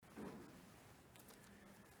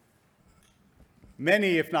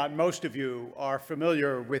Many, if not most of you, are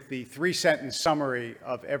familiar with the three-sentence summary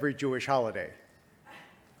of every Jewish holiday.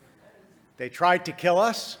 They tried to kill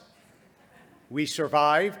us. We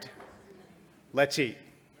survived. Let's eat.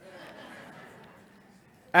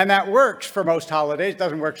 And that works for most holidays. It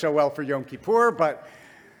doesn't work so well for Yom Kippur, but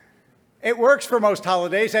it works for most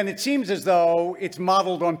holidays, and it seems as though it's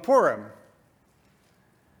modeled on Purim.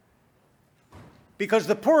 Because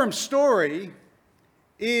the Purim story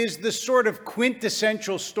is the sort of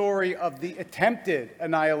quintessential story of the attempted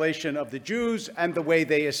annihilation of the Jews and the way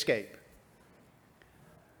they escape.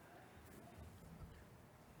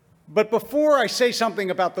 But before I say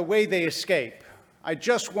something about the way they escape, I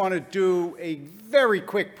just want to do a very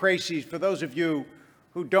quick précis for those of you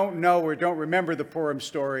who don't know or don't remember the Purim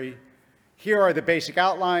story. Here are the basic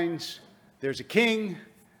outlines. There's a king.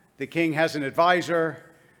 The king has an advisor.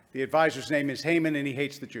 The advisor's name is Haman, and he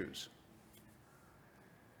hates the Jews.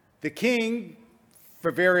 The king,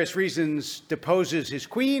 for various reasons, deposes his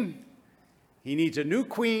queen. He needs a new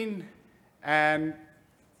queen, and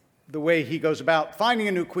the way he goes about finding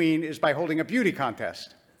a new queen is by holding a beauty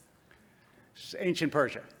contest. It's ancient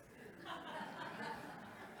Persia.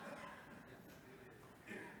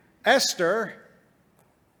 Esther,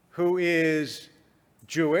 who is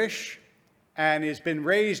Jewish and has been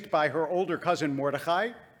raised by her older cousin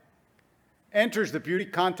Mordecai, enters the beauty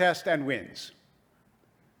contest and wins.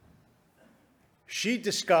 She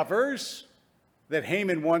discovers that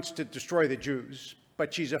Haman wants to destroy the Jews,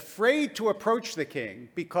 but she's afraid to approach the king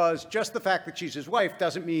because just the fact that she's his wife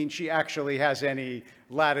doesn't mean she actually has any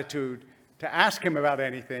latitude to ask him about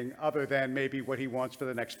anything other than maybe what he wants for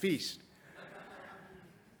the next feast.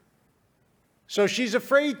 So she's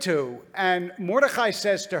afraid to, and Mordecai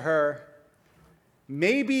says to her,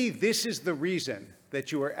 maybe this is the reason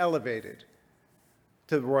that you are elevated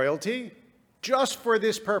to royalty, just for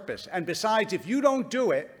this purpose. And besides, if you don't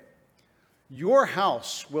do it, your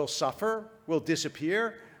house will suffer, will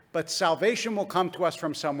disappear, but salvation will come to us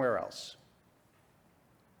from somewhere else.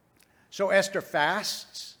 So Esther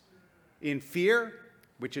fasts in fear,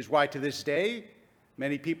 which is why to this day,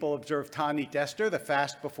 many people observe Ta'anit Esther, the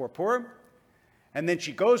fast before Purim. And then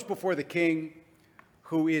she goes before the king,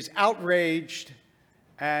 who is outraged.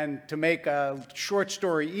 And to make a short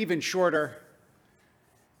story even shorter,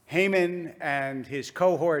 Haman and his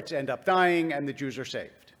cohorts end up dying, and the Jews are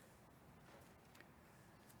saved.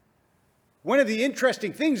 One of the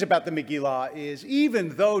interesting things about the Megillah is, even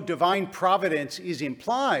though divine providence is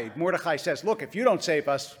implied, Mordecai says, look, if you don't save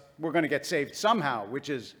us, we're going to get saved somehow, which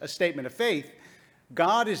is a statement of faith.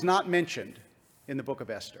 God is not mentioned in the book of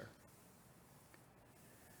Esther.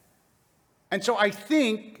 And so I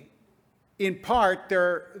think, in part,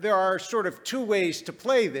 there are sort of two ways to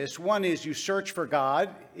play this. One is you search for God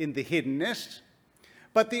in the hiddenness,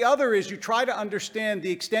 but the other is you try to understand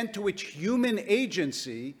the extent to which human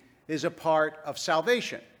agency is a part of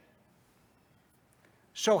salvation.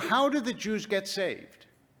 So how do the Jews get saved?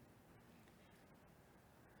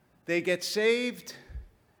 They get saved,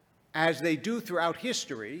 as they do throughout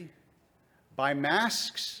history, by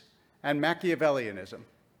masks and Machiavellianism.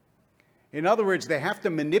 In other words, they have to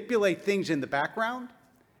manipulate things in the background,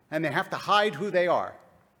 and they have to hide who they are.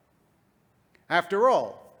 After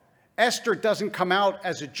all, Esther doesn't come out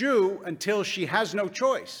as a Jew until she has no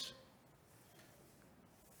choice.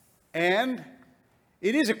 And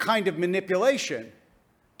it is a kind of manipulation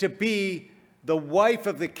to be the wife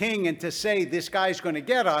of the king and to say, this guy's going to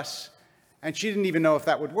get us, and she didn't even know if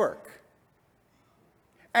that would work.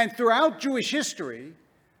 And throughout Jewish history,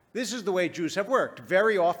 this is the way Jews have worked.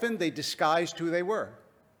 Very often, they disguised who they were.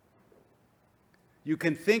 You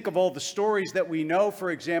can think of all the stories that we know,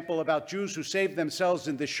 for example, about Jews who saved themselves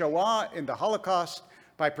in the Shoah, in the Holocaust,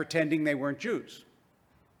 by pretending they weren't Jews.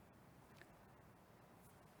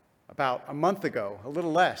 About a month ago, a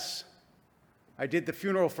little less, I did the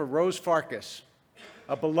funeral for Rose Farkas,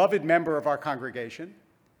 a beloved member of our congregation,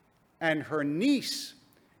 and her niece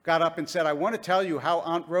got up and said, I want to tell you how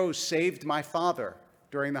Aunt Rose saved my father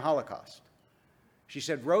during the Holocaust. She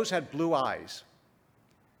said Rose had blue eyes,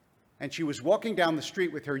 and she was walking down the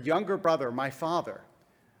street with her younger brother, my father,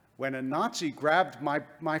 when a Nazi grabbed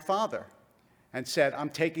my father and said, I'm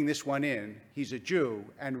taking this one in, he's a Jew.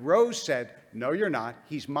 And Rose said, no, you're not,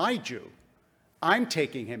 he's my Jew. I'm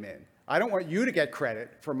taking him in. I don't want you to get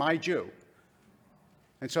credit for my Jew.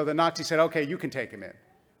 And so the Nazi said, okay, you can take him in.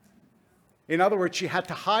 In other words, she had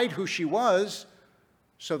to hide who she was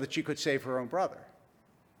so that she could save her own brother.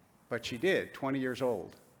 But she did, 20 years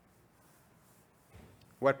old.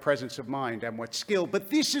 What presence of mind and what skill. But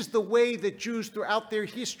this is the way that Jews throughout their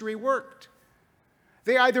history worked.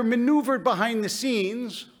 They either maneuvered behind the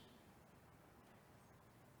scenes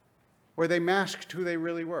or they masked who they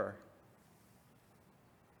really were.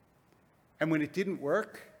 And when it didn't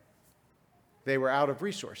work, they were out of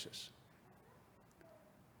resources.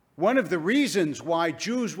 One of the reasons why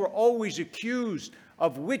Jews were always accused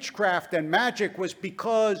of witchcraft and magic was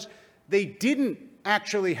because they didn't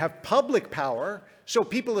actually have public power, so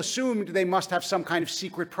people assumed they must have some kind of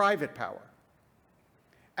secret private power.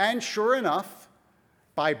 And sure enough,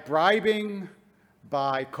 by bribing,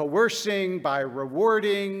 by coercing, by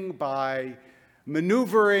rewarding, by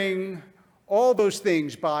maneuvering, all those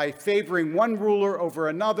things, by favoring one ruler over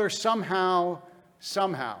another, somehow,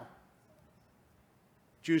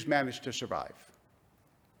 Jews managed to survive.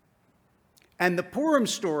 And the Purim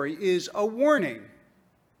story is a warning.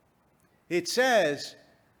 It says,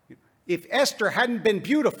 if Esther hadn't been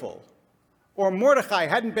beautiful, or Mordecai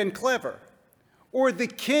hadn't been clever, or the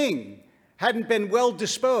king hadn't been well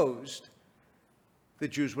disposed, the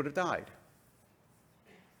Jews would have died.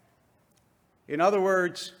 In other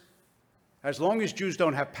words, as long as Jews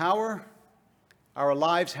don't have power, our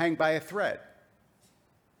lives hang by a thread.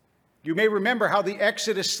 You may remember how the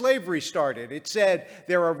Exodus slavery started. It said,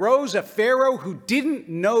 there arose a Pharaoh who didn't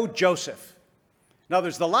know Joseph. In other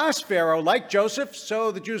words, the last Pharaoh liked Joseph,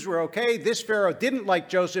 so the Jews were okay. This Pharaoh didn't like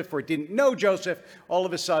Joseph or didn't know Joseph. All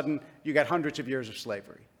of a sudden, you got hundreds of years of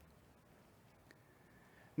slavery.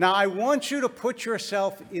 Now, I want you to put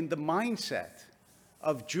yourself in the mindset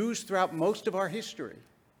of Jews throughout most of our history.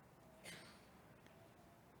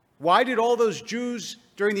 Why did all those Jews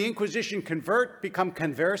during the Inquisition become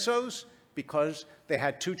conversos? Because they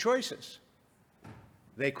had two choices.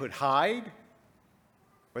 They could hide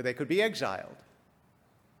or they could be exiled.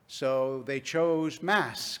 So they chose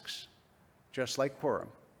masks, just like Purim.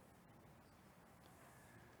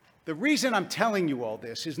 The reason I'm telling you all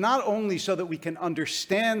this is not only so that we can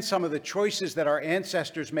understand some of the choices that our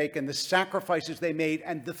ancestors make and the sacrifices they made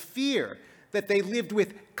and the fear that they lived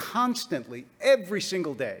with constantly, every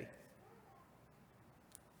single day,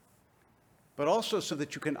 but also so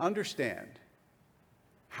that you can understand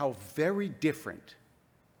how very different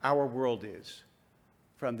our world is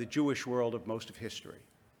from the Jewish world of most of history.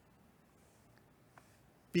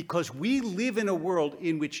 Because we live in a world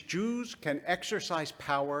in which Jews can exercise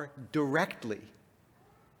power directly,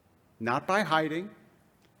 not by hiding,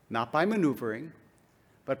 not by maneuvering,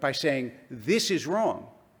 but by saying, this is wrong,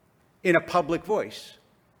 in a public voice,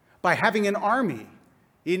 by having an army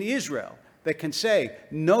in Israel that can say,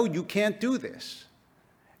 no, you can't do this.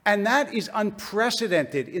 And that is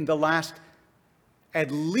unprecedented in the last at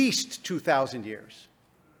least 2,000 years.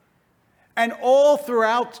 And all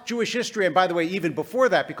throughout Jewish history, and by the way, even before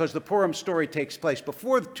that, because the Purim story takes place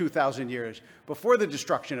before 2,000 years, before the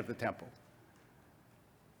destruction of the temple.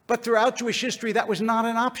 But throughout Jewish history, that was not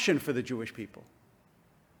an option for the Jewish people.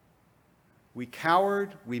 We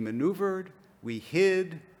cowered, we maneuvered, we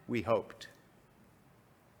hid, we hoped.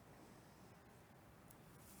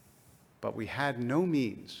 But we had no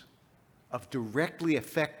means of directly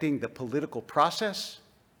affecting the political process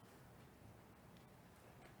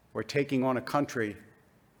or taking on a country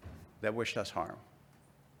that wished us harm.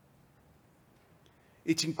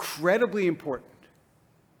 It's incredibly important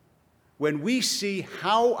when we see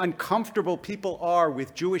how uncomfortable people are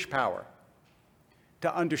with Jewish power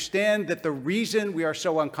to understand that the reason we are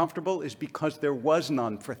so uncomfortable is because there was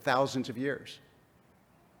none for thousands of years.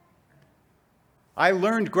 I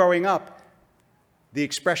learned growing up the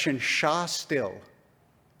expression "shah still."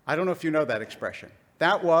 I don't know if you know that expression.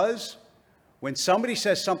 That was when somebody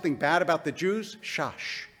says something bad about the Jews,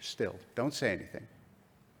 shush, still. Don't say anything.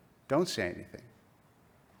 Don't say anything.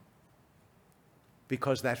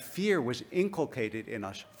 Because that fear was inculcated in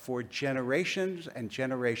us for generations and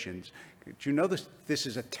generations. Do you know this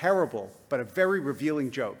is a terrible but a very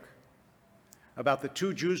revealing joke about the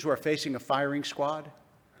two Jews who are facing a firing squad?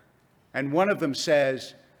 And one of them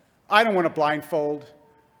says, I don't want a blindfold.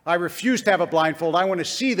 I refuse to have a blindfold. I want to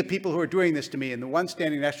see the people who are doing this to me. And the one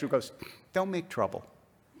standing next to him goes, don't make trouble.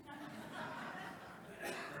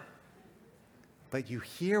 But you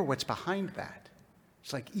hear what's behind that.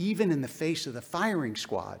 It's like even in the face of the firing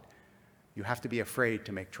squad, you have to be afraid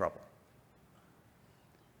to make trouble.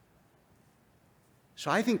 So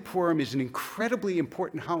I think Purim is an incredibly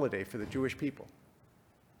important holiday for the Jewish people.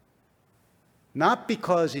 Not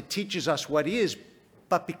because it teaches us what is,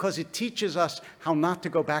 but because it teaches us how not to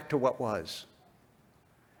go back to what was,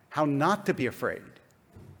 how not to be afraid,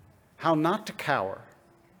 how not to cower,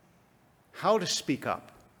 how to speak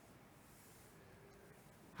up,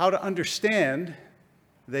 how to understand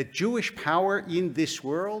that Jewish power in this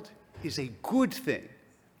world is a good thing,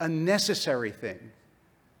 a necessary thing.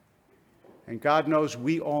 And God knows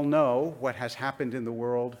we all know what has happened in the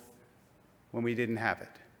world when we didn't have it.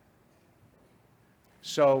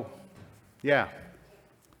 So, yeah,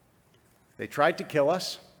 they tried to kill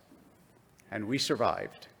us, and we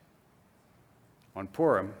survived. On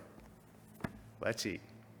Purim, let's eat.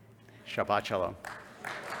 Shabbat Shalom.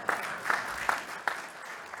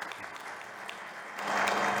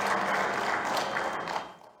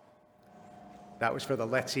 That was for the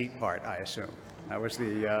let's eat part, I assume. That was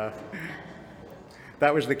the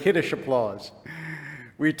kiddush applause.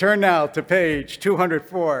 We turn now to page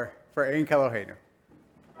 204 for Ein Keloheinu.